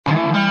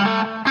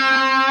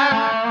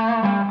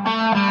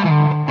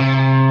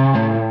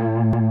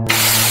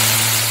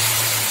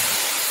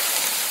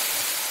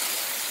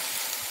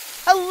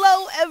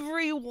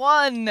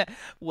everyone!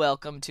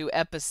 Welcome to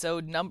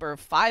episode number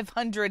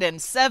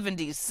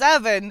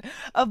 577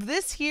 of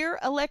this here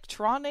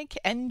electronic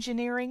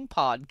engineering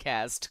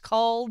podcast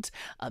called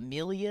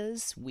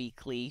Amelia's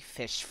Weekly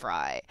Fish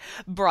Fry.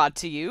 Brought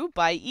to you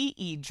by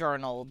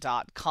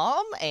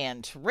eejournal.com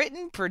and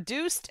written,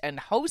 produced, and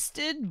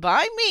hosted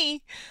by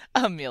me,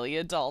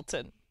 Amelia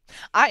Dalton.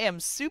 I am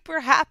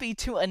super happy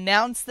to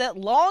announce that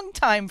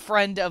longtime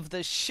friend of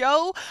the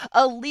show,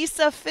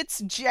 Alissa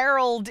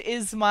Fitzgerald,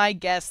 is my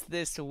guest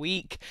this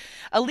week.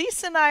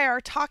 Alissa and I are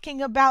talking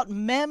about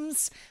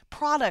MEMS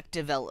product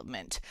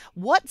development,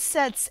 what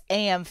sets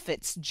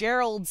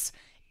AMFitzgerald's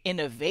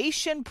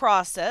innovation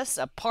process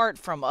apart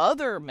from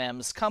other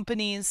MEMS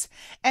companies,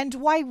 and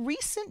why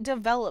recent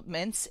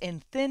developments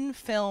in thin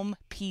film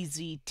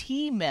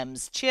PZT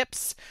MEMS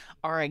chips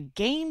are a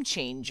game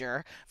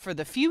changer for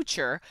the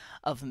future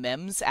of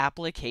MEMS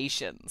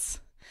applications.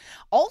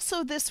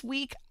 Also this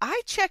week,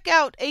 I check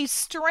out a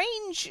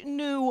strange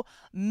new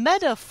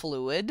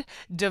metafluid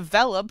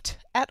developed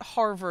at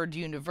Harvard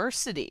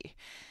University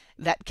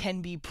that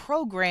can be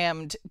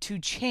programmed to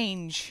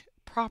change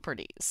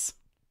properties.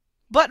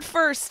 But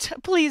first,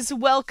 please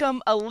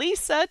welcome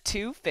Alissa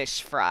to Fish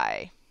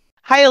Fry.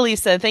 Hi,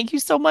 Alissa. Thank you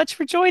so much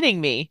for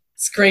joining me.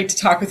 It's great to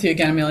talk with you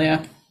again,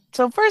 Amelia.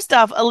 So first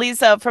off,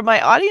 Alissa, for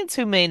my audience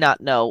who may not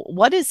know,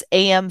 what is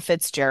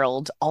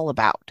AMFitzgerald all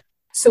about?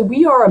 So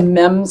we are a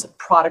MEMS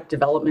product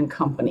development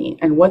company.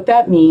 And what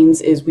that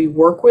means is we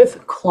work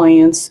with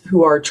clients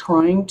who are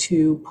trying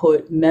to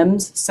put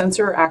MEMS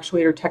sensor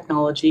actuator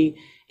technology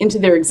into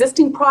their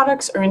existing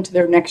products or into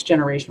their next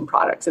generation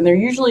products. And they're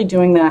usually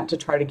doing that to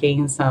try to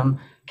gain some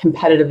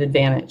competitive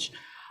advantage.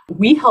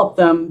 We help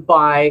them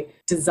by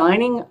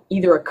designing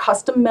either a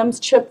custom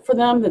MEMS chip for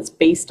them that's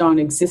based on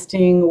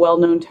existing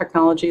well-known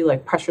technology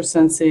like pressure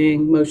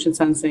sensing, motion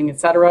sensing, et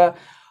cetera,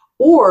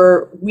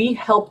 or we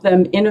help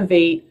them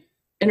innovate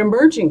an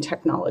emerging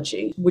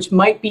technology, which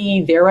might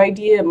be their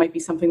idea, it might be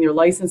something they're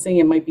licensing,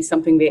 it might be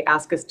something they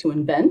ask us to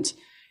invent,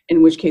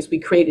 in which case we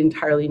create an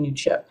entirely new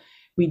chip.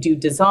 We do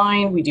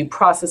design, we do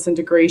process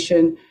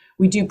integration,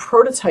 we do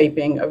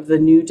prototyping of the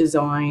new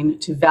design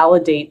to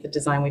validate the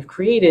design we've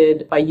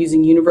created by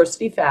using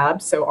university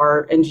fabs. So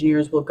our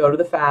engineers will go to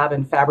the fab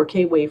and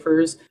fabricate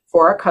wafers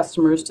for our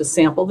customers to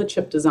sample the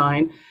chip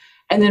design.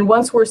 And then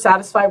once we're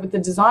satisfied with the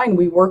design,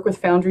 we work with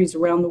foundries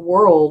around the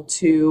world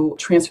to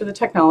transfer the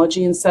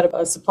technology and set up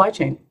a supply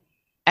chain.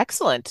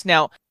 Excellent.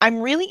 Now, I'm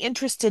really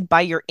interested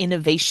by your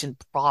innovation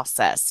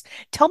process.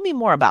 Tell me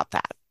more about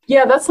that.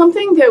 Yeah, that's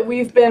something that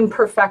we've been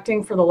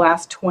perfecting for the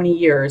last 20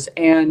 years.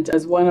 And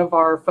as one of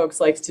our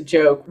folks likes to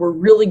joke, we're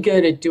really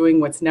good at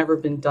doing what's never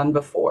been done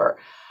before.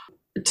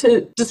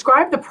 To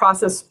describe the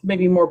process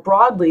maybe more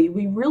broadly,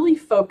 we really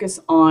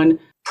focus on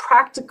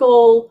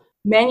practical,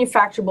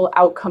 manufacturable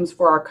outcomes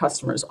for our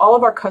customers. All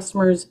of our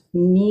customers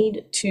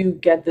need to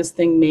get this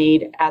thing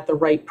made at the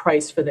right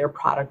price for their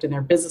product and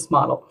their business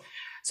model.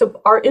 So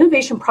our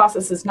innovation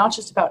process is not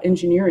just about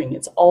engineering,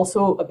 it's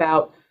also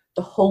about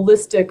the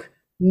holistic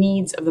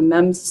needs of the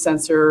MEMS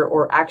sensor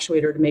or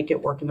actuator to make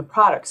it work in the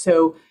product.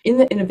 So in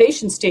the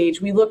innovation stage,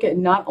 we look at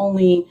not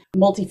only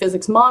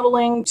multi-physics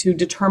modeling to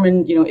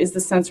determine, is the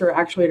sensor or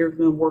actuator going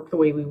to work the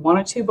way we want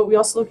it to, but we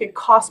also look at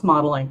cost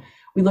modeling.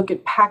 We look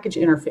at package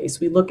interface.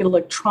 We look at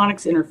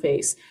electronics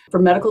interface. For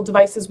medical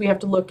devices, we have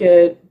to look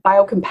at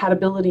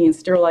biocompatibility and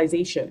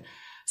sterilization.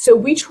 So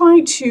we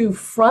try to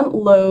front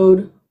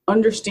load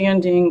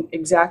understanding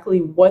exactly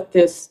what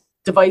this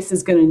device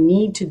is going to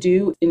need to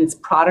do in its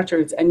product or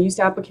its end use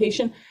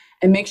application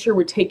and make sure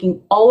we're taking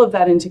all of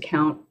that into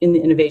account in the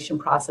innovation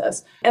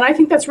process. And I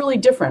think that's really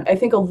different. I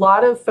think a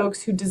lot of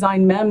folks who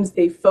design MEMS,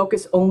 they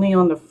focus only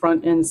on the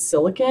front end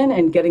silicon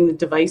and getting the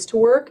device to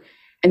work,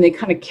 and they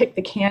kind of kick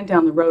the can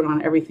down the road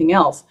on everything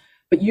else.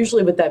 But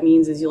usually what that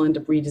means is you'll end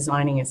up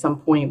redesigning at some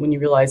point when you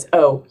realize,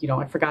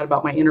 I forgot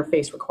about my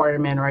interface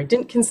requirement, or I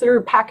didn't consider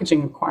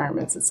packaging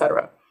requirements, et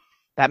cetera.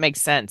 That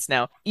makes sense.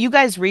 Now, you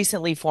guys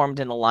recently formed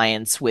an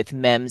alliance with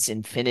MEMS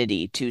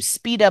Infinity to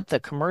speed up the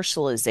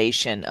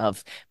commercialization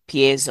of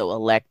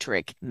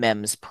piezoelectric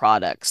MEMS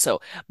products.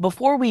 So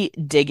before we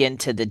dig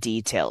into the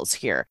details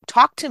here,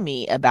 talk to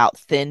me about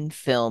thin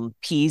film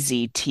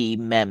PZT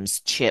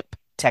MEMS chip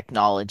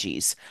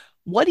technologies.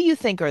 What do you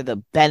think are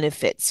the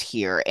benefits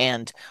here,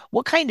 and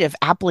what kind of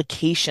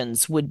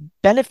applications would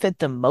benefit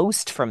the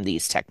most from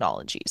these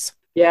technologies?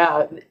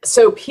 Yeah,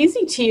 so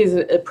PZT is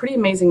a pretty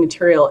amazing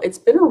material. It's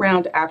been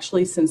around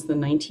actually since the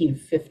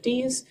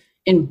 1950s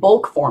in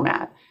bulk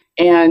format.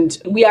 And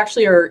we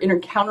actually are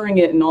encountering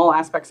it in all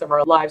aspects of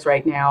our lives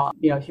right now.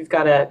 If you've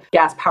got a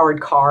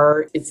gas-powered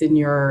car, it's in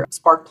your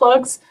spark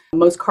plugs.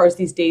 Most cars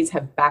these days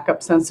have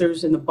backup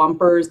sensors in the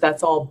bumpers.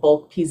 That's all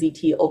bulk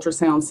PZT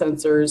ultrasound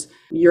sensors.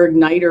 Your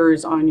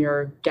igniters on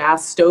your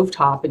gas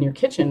stovetop in your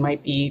kitchen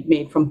might be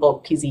made from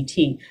bulk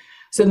PZT.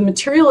 So the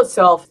material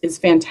itself is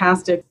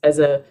fantastic as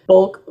a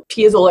bulk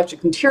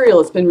piezoelectric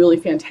material. It's been really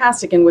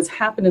fantastic. And what's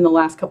happened in the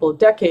last couple of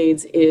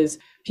decades is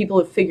people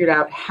have figured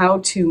out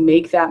how to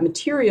make that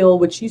material,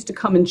 which used to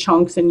come in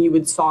chunks and you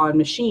would saw and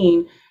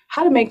machine,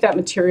 how to make that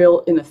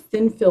material in a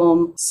thin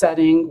film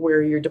setting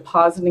where you're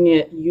depositing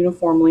it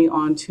uniformly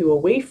onto a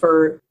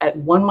wafer at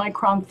 1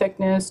 micron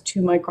thickness,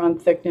 2 micron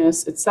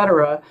thickness,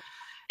 etc.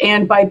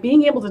 And by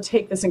being able to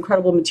take this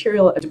incredible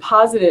material and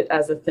deposit it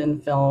as a thin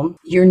film,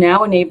 you're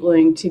now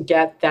enabling to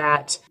get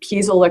that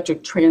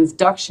piezoelectric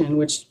transduction,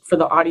 which for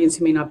the audience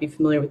who may not be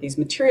familiar with these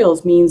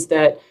materials means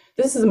that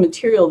this is a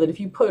material that if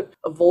you put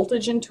a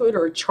voltage into it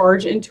or a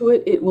charge into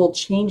it, it will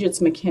change its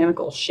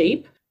mechanical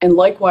shape. And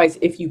likewise,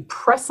 if you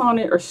press on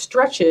it or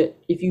stretch it,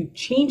 if you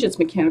change its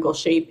mechanical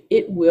shape,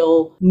 it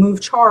will move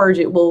charge.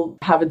 It will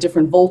have a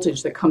different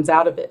voltage that comes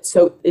out of it.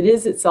 So it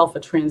is itself a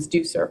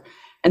transducer.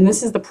 And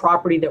this is the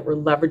property that we're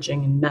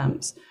leveraging in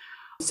MEMS.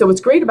 So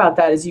what's great about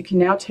that is you can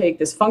now take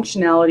this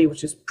functionality,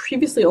 which was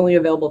previously only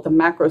available at the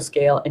macro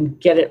scale, and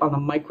get it on the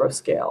micro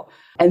scale.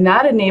 And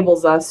that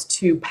enables us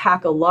to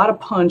pack a lot of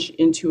punch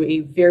into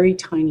a very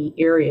tiny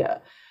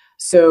area.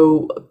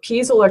 So a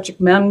piezoelectric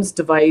MEMS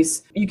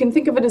device, you can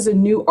think of it as a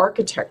new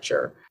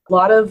architecture. A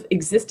lot of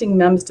existing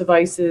MEMS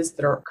devices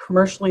that are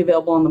commercially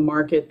available on the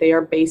market, they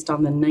are based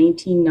on the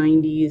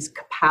 1990s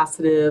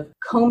capacitive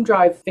comb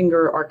drive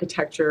finger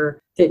architecture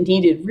that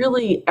needed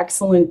really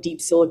excellent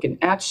deep silicon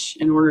etch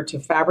in order to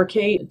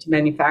fabricate, to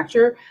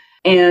manufacture,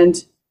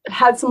 and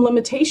had some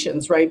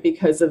limitations, right,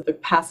 because of the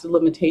capacitive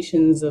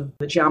limitations of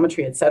the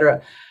geometry, et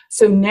cetera.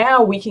 So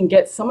now we can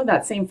get some of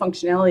that same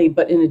functionality,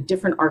 but in a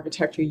different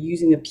architecture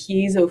using the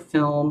piezo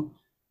film,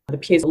 the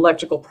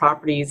piezoelectrical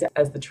properties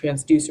as the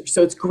transducer.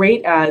 So it's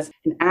great as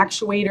an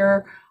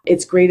actuator.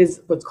 It's great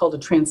as what's called a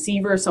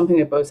transceiver, something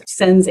that both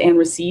sends and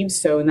receives.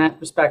 So in that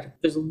respect,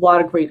 there's a lot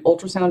of great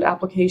ultrasound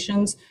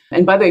applications.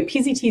 And by the way,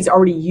 PZT is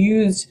already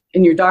used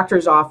in your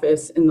doctor's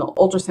office in the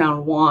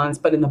ultrasound wands,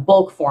 but in the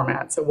bulk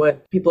format. So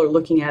what people are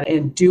looking at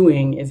and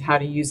doing is how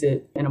to use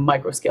it in a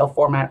microscale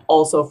format,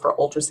 also for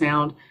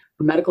ultrasound,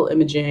 for medical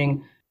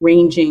imaging,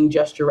 ranging,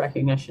 gesture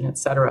recognition, et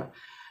cetera.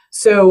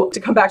 So to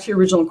come back to your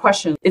original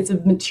question, it's a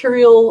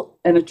material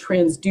and a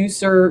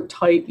transducer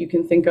type you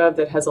can think of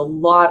that has a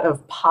lot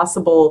of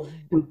possible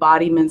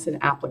embodiments and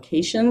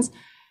applications.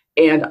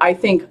 And I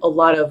think a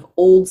lot of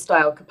old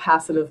style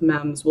capacitive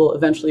MEMS will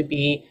eventually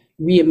be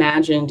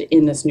reimagined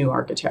in this new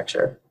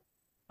architecture.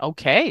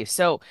 Okay,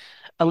 so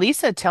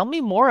Alissa, tell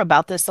me more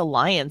about this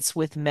alliance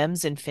with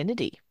MEMS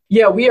Infinity.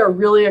 Yeah, we are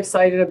really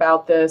excited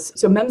about this.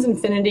 So MEMS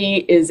Infinity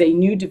is a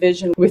new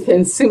division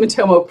within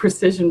Sumitomo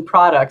Precision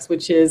Products,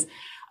 which is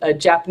a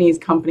Japanese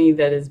company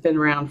that has been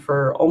around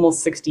for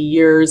almost 60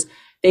 years.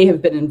 They have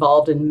been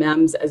involved in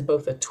MEMS as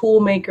both a tool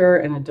maker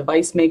and a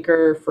device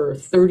maker for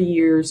 30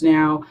 years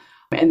now.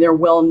 And they're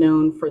well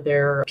known for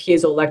their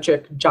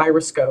piezoelectric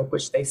gyroscope,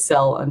 which they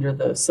sell under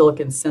the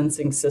Silicon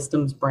Sensing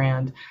Systems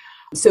brand.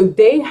 So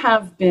they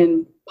have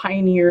been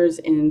pioneers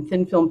in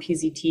thin film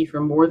PZT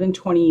for more than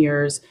 20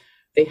 years.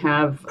 They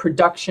have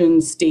production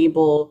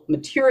stable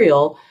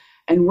material.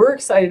 And we're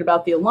excited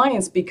about the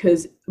alliance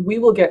because we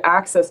will get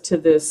access to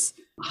this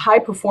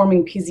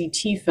high-performing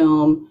PZT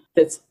film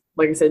that's,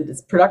 like I said,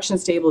 it's production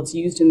stable. It's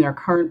used in their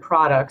current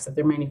products that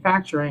they're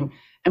manufacturing.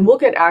 And we'll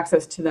get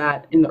access to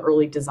that in the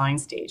early design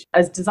stage.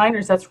 As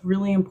designers, that's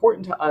really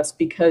important to us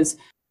because,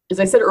 as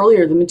I said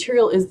earlier, the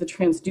material is the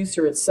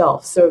transducer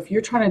itself. So if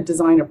you're trying to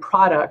design a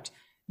product,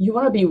 you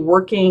want to be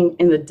working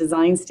in the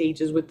design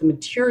stages with the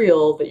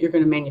material that you're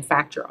going to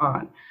manufacture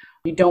on.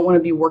 You don't want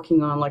to be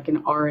working on like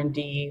an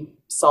R&D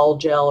sol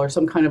gel or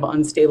some kind of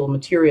unstable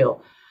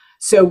material.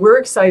 So we're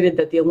excited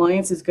that the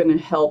alliance is going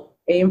to help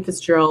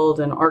AMFitzgerald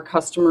and our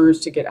customers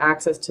to get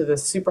access to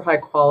this super high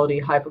quality,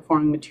 high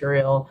performing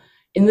material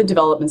in the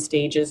development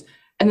stages.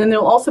 And then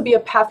there'll also be a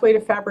pathway to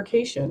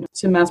fabrication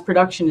to mass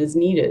production as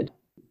needed.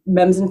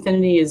 MEMS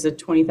Infinity is a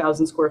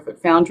 20,000 square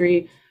foot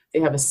foundry. They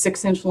have a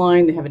 6-inch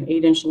line, they have an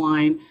 8-inch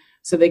line,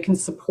 so they can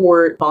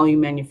support volume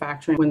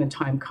manufacturing when the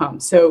time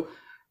comes. So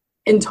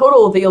in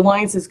total, the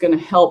alliance is going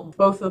to help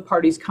both of the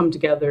parties come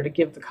together to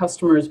give the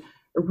customers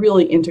a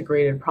really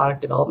integrated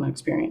product development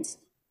experience.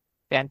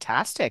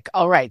 Fantastic.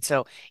 All right.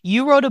 So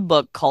you wrote a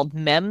book called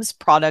MEMS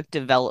Product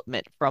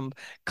Development from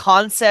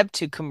Concept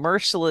to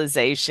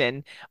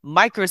Commercialization,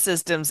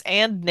 Microsystems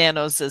and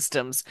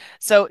Nanosystems.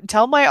 So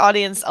tell my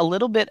audience a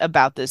little bit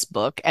about this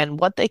book and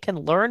what they can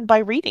learn by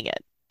reading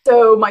it.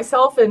 So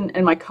myself and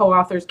my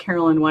co-authors,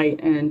 Carolyn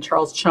White and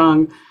Charles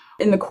Chung,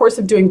 in the course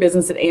of doing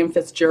business at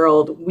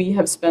AMFitzgerald, we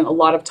have spent a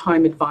lot of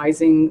time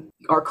advising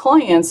our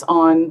clients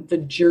on the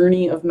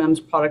journey of MEMS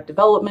product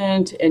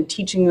development and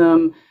teaching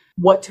them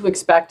what to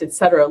expect, et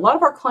cetera. A lot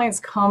of our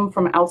clients come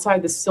from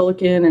outside the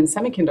silicon and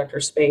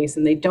semiconductor space,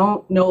 and they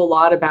don't know a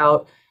lot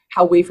about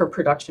how wafer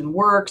production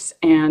works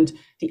and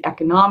the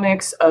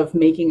economics of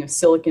making a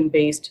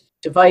silicon-based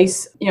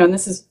device. And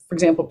this is, for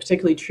example,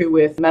 particularly true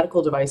with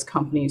medical device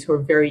companies who are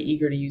very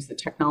eager to use the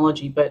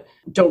technology, but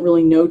don't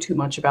really know too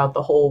much about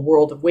the whole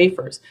world of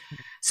wafers.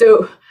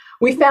 So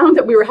we found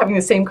that we were having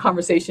the same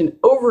conversation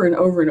over and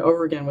over and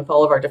over again with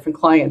all of our different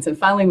clients. And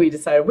finally, we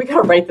decided we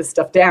got to write this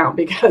stuff down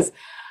because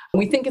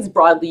we think it's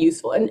broadly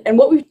useful. And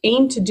what we've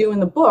aimed to do in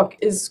the book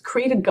is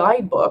create a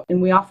guidebook.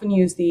 And we often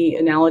use the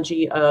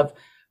analogy of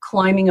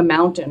climbing a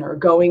mountain or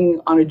going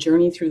on a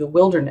journey through the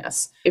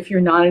wilderness. If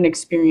you're not an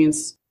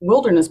experienced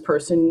wilderness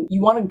person,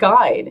 you want a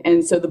guide.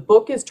 And so the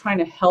book is trying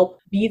to help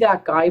be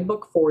that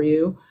guidebook for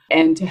you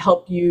and to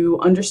help you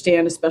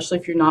understand, especially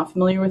if you're not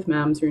familiar with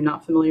MEMS or you're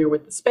not familiar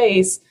with the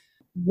space,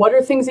 what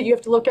are things that you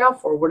have to look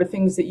out for? What are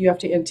things that you have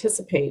to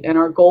anticipate? And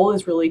our goal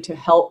is really to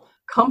help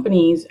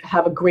companies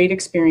have a great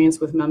experience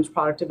with MEMS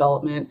product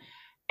development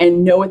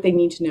and know what they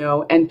need to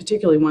know. And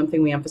particularly one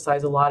thing we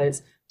emphasize a lot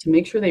is to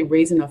make sure they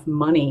raise enough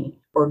money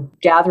or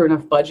gather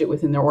enough budget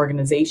within their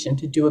organization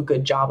to do a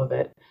good job of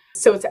it.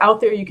 So it's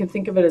out there. You can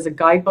think of it as a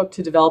guidebook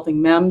to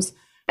developing MEMS.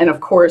 And of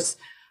course,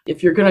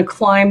 if you're going to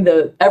climb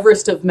the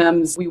Everest of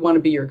MEMS, we want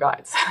to be your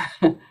guides.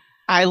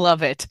 I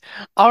love it.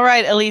 All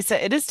right,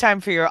 Alissa, it is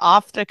time for your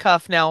off the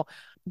cuff. Now,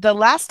 the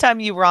last time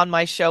you were on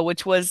my show,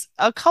 which was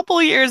a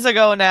couple years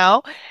ago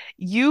now,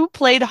 you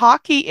played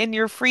hockey in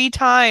your free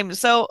time.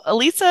 So,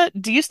 Alissa,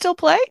 do you still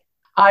play?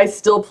 I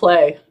still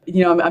play.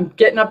 I'm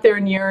getting up there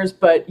in years,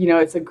 but,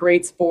 it's a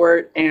great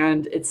sport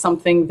and it's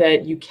something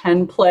that you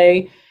can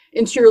play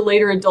into your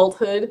later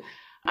adulthood.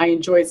 I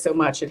enjoy it so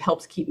much. It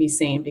helps keep me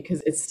sane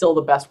because it's still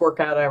the best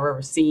workout I've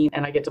ever seen.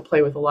 And I get to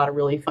play with a lot of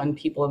really fun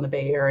people in the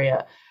Bay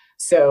Area.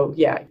 So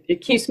yeah,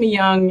 it keeps me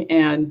young.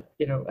 And,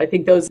 I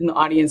think those in the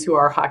audience who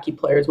are hockey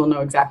players will know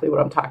exactly what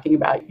I'm talking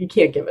about. You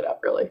can't give it up,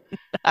 really.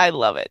 I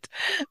love it.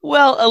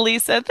 Well,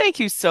 Alissa, thank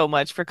you so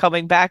much for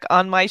coming back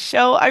on my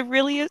show. I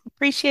really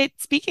appreciate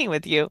speaking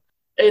with you.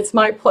 It's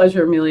my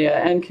pleasure, Amelia.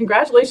 And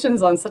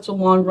congratulations on such a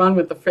long run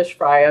with the fish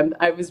fry.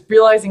 I was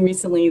realizing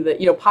recently that,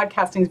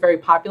 podcasting is very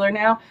popular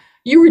now.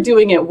 You were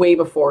doing it way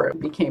before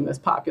it became this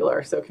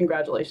popular. So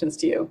congratulations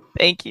to you.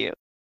 Thank you.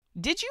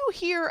 Did you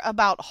hear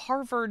about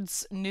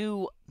Harvard's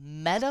new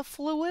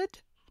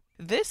metafluid?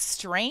 This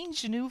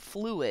strange new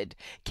fluid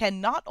can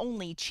not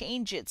only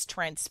change its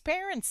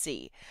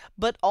transparency,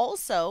 but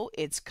also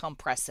its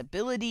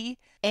compressibility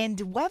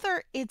and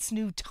whether it's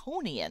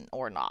Newtonian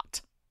or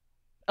not.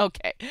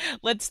 Okay,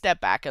 let's step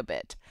back a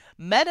bit.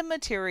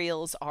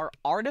 Metamaterials are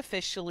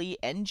artificially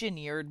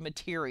engineered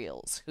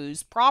materials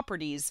whose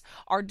properties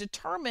are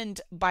determined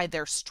by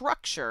their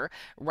structure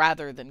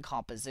rather than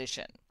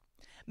composition.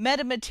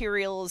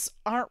 Metamaterials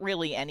aren't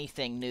really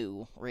anything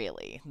new,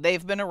 really.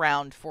 They've been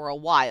around for a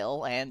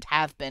while and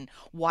have been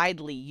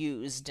widely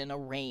used in a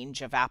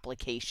range of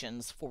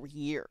applications for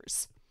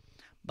years.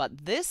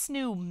 But this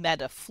new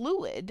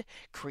metafluid,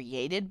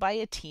 created by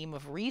a team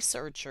of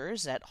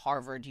researchers at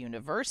Harvard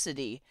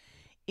University,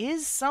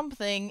 is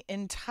something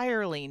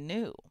entirely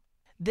new.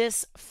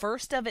 This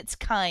first of its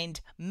kind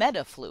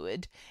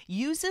metafluid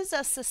uses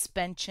a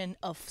suspension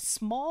of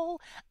small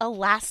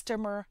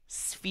elastomer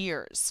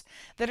spheres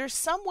that are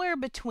somewhere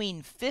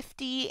between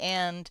 50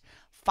 and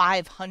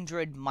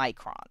 500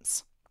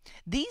 microns.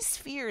 These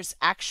spheres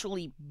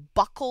actually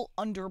buckle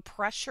under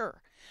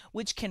pressure,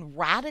 which can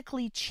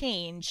radically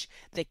change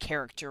the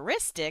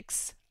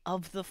characteristics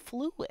of the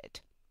fluid.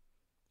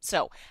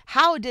 So,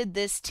 how did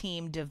this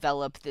team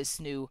develop this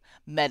new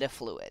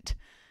metafluid?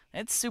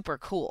 It's super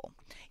cool.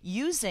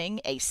 Using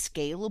a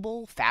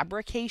scalable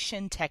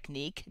fabrication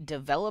technique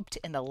developed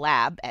in a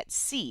lab at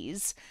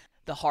SEAS,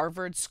 the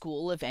Harvard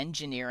School of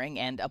Engineering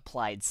and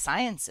Applied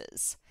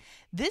Sciences,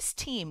 this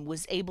team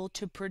was able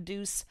to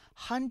produce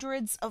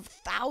hundreds of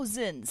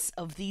thousands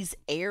of these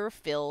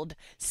air-filled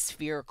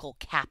spherical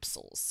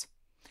capsules.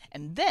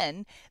 And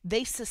then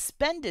they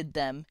suspended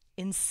them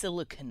in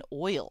silicon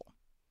oil.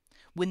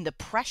 When the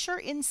pressure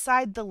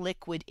inside the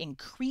liquid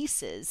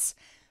increases,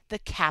 the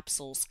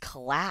capsules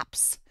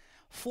collapse,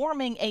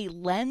 forming a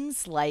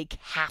lens-like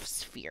half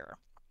sphere.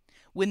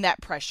 When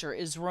that pressure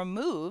is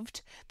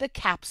removed, the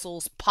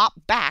capsules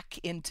pop back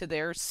into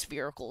their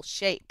spherical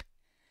shape.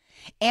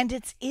 And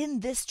it's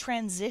in this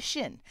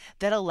transition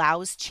that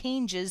allows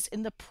changes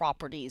in the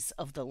properties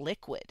of the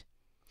liquid.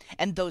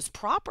 And those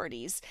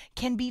properties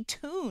can be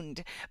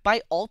tuned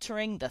by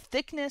altering the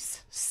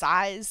thickness,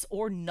 size,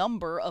 or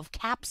number of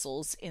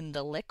capsules in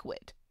the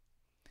liquid.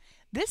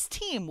 This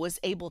team was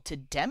able to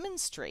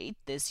demonstrate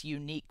this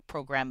unique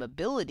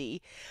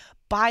programmability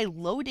by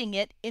loading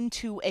it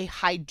into a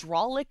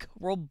hydraulic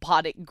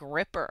robotic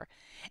gripper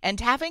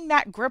and having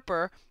that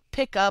gripper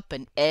pick up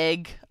an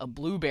egg, a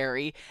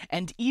blueberry,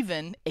 and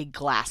even a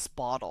glass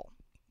bottle.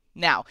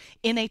 Now,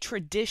 in a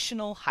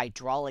traditional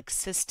hydraulic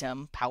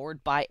system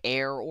powered by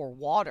air or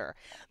water,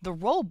 the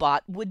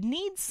robot would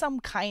need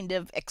some kind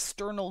of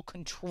external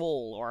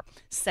control or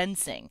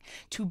sensing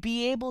to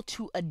be able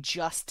to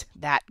adjust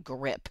that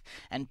grip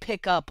and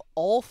pick up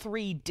all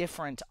three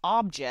different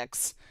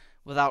objects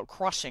without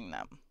crushing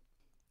them.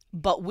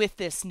 But with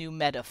this new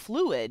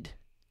metafluid,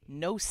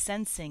 no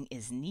sensing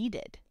is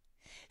needed.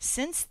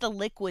 Since the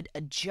liquid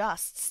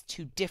adjusts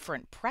to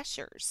different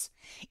pressures,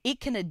 it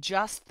can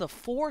adjust the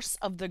force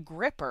of the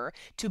gripper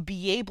to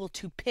be able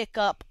to pick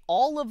up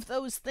all of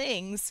those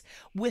things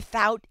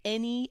without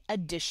any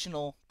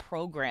additional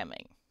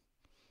programming.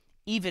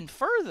 Even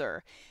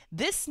further,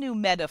 this new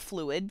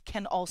metafluid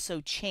can also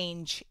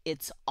change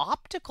its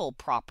optical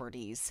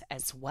properties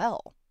as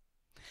well.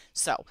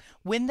 So,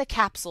 when the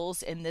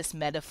capsule's in this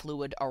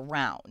metafluid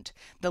around,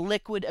 the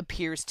liquid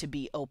appears to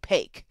be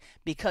opaque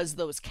because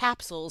those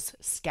capsules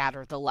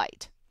scatter the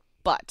light.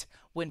 But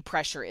when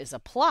pressure is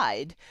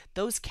applied,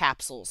 those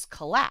capsules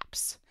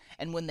collapse.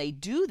 And when they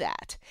do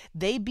that,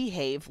 they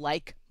behave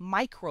like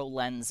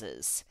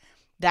microlenses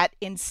that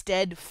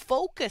instead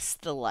focus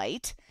the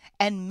light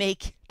and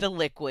make the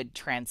liquid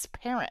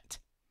transparent.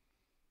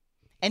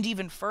 And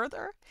even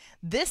further,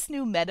 this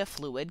new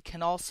metafluid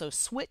can also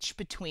switch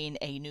between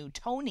a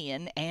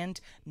Newtonian and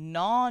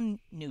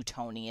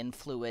non-Newtonian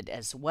fluid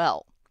as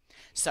well.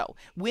 So,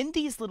 when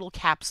these little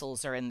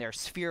capsules are in their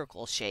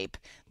spherical shape,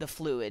 the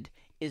fluid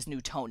is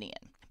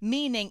Newtonian,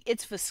 meaning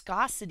its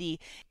viscosity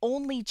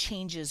only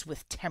changes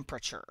with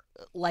temperature,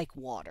 like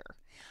water.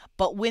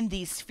 But when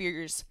these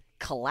spheres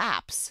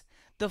collapse,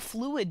 the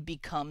fluid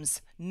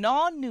becomes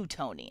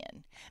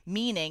non-Newtonian,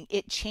 meaning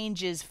it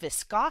changes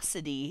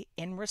viscosity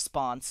in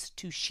response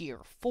to shear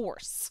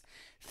force.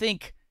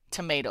 Think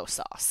tomato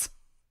sauce.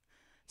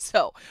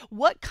 So,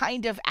 what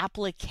kind of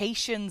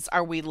applications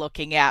are we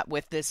looking at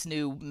with this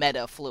new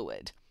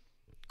metafluid?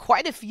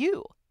 Quite a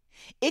few.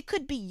 It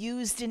could be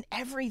used in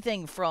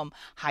everything from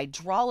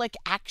hydraulic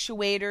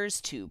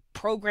actuators to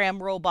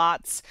program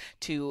robots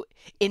to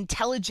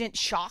intelligent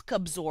shock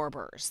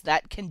absorbers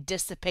that can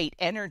dissipate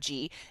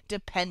energy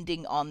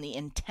depending on the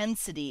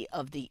intensity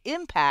of the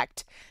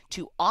impact,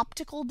 to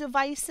optical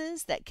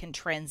devices that can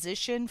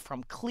transition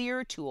from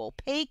clear to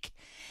opaque,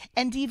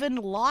 and even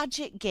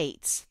logic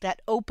gates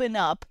that open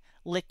up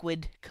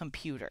liquid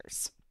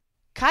computers.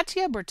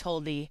 Katia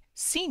Bertoldi,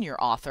 senior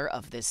author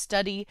of this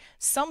study,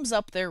 sums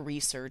up their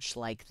research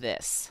like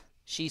this.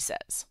 She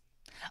says,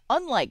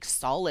 unlike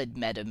solid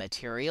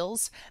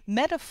metamaterials,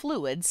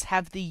 metafluids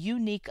have the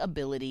unique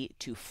ability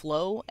to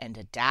flow and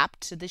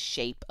adapt to the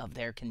shape of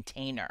their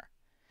container.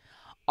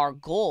 Our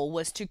goal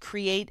was to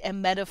create a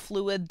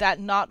metafluid that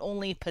not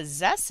only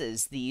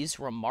possesses these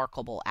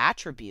remarkable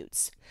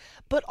attributes,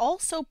 but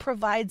also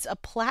provides a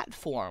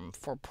platform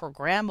for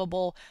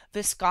programmable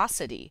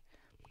viscosity,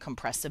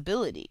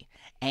 compressibility,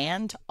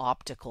 and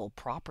optical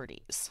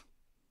properties.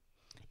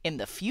 In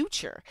the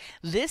future,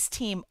 this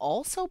team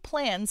also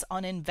plans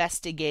on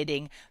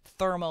investigating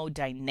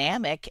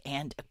thermodynamic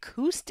and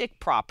acoustic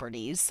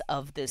properties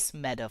of this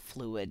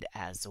metafluid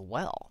as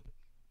well.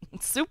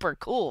 Super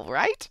cool,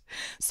 right?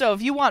 So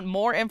if you want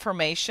more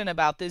information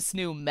about this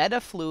new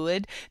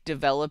metafluid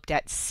developed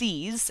at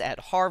SEAS at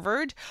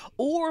Harvard,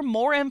 or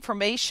more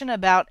information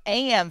about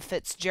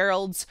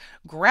AMFitzgerald's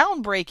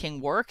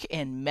groundbreaking work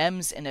in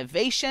MEMS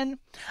innovation,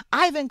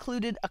 I've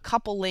included a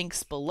couple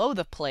links below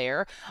the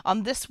player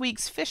on this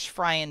week's fish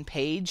frying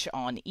page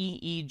on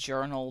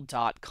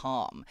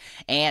eejournal.com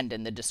and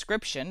in the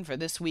description for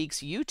this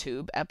week's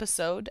YouTube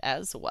episode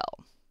as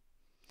well.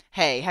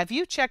 Hey, have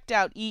you checked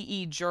out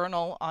EE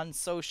Journal on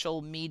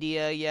social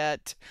media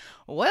yet?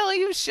 Well,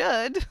 you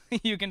should.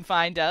 You can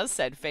find us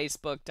at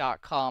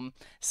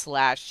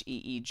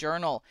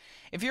facebook.com/EEJournal.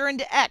 If you're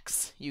into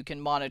X, you can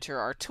monitor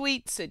our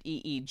tweets at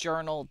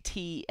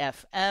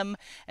EEJournalTFM.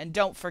 And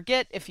don't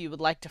forget, if you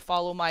would like to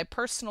follow my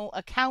personal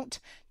account,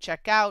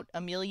 check out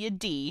Amelia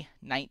D.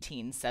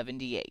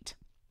 1978.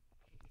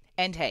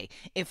 And hey,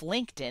 if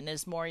LinkedIn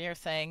is more your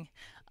thing,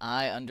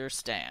 I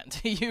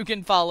understand. You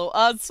can follow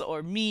us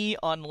or me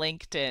on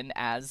LinkedIn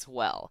as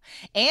well.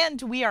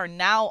 And we are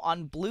now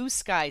on Blue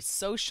Sky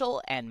Social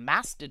and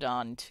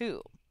Mastodon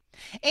too.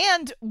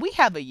 And we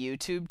have a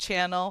YouTube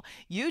channel,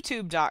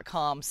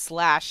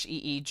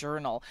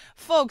 youtube.com/EEJournal.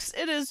 Folks,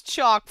 it is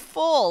chock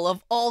full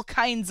of all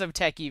kinds of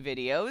techie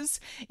videos,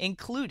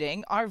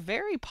 including our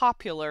very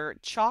popular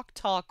Chalk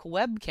Talk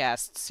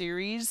webcast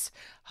series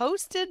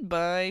hosted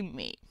by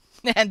me.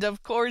 And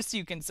of course,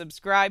 you can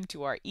subscribe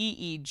to our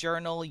EE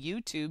Journal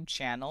YouTube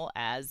channel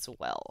as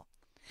well.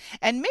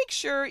 And make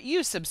sure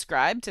you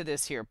subscribe to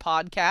this here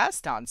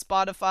podcast on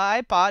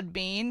Spotify,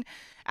 Podbean,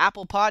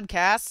 Apple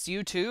Podcasts,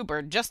 YouTube,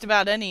 or just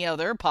about any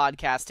other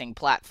podcasting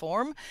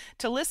platform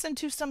to listen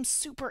to some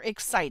super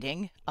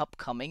exciting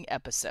upcoming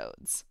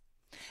episodes.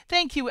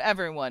 Thank you,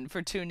 everyone,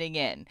 for tuning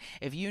in.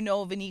 If you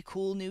know of any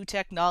cool new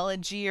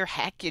technology or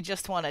heck, you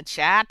just want to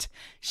chat,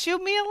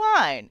 shoot me a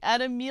line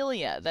at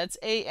Amelia, that's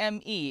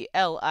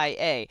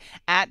AMELIA,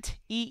 at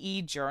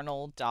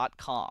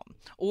eejournal.com,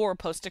 or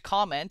post a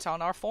comment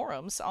on our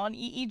forums on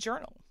EE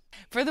Journal.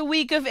 For the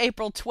week of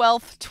April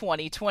 12th,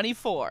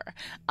 2024,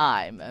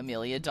 I'm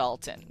Amelia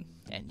Dalton,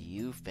 and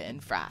you've been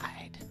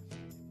fried.